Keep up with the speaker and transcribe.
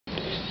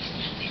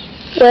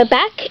We're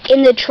back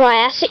in the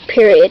Triassic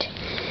period.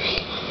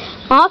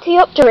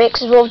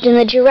 Archeopteryx evolved in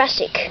the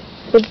Jurassic,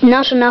 with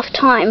not enough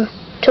time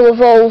to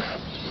evolve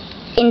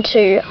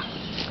into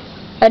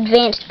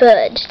advanced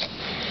birds.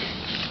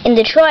 In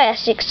the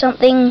Triassic,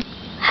 something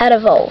had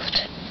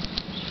evolved.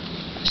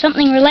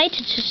 Something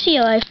related to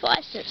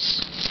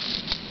Coelophysis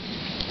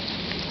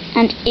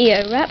and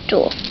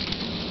Eoraptor.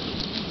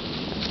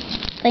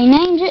 They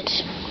named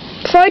it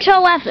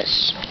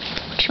Protoavis,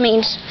 which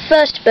means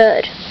first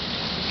bird.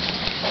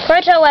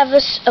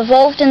 Protoavis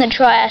evolved in the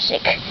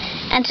Triassic,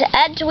 and to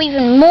add to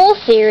even more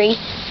theory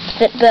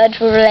that birds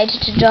were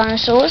related to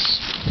dinosaurs,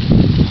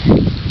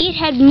 it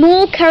had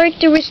more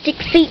characteristic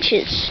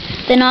features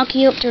than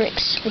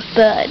Archeopteryx with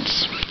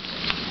birds.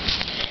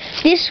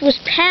 This was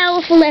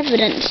powerful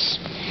evidence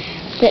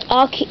that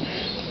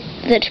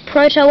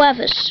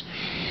Protoavis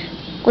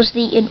was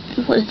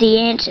the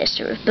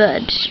ancestor of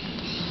birds.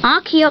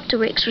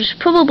 Archeopteryx was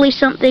probably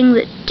something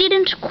that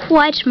didn't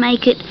quite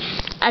make it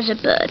as a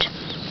bird,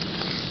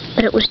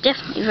 but it was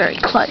definitely very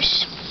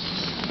close.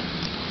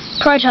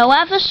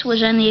 Protoavis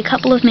was only a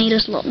couple of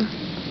meters long.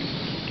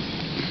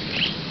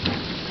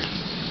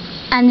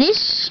 And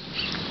this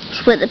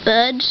is where the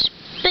birds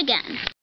began.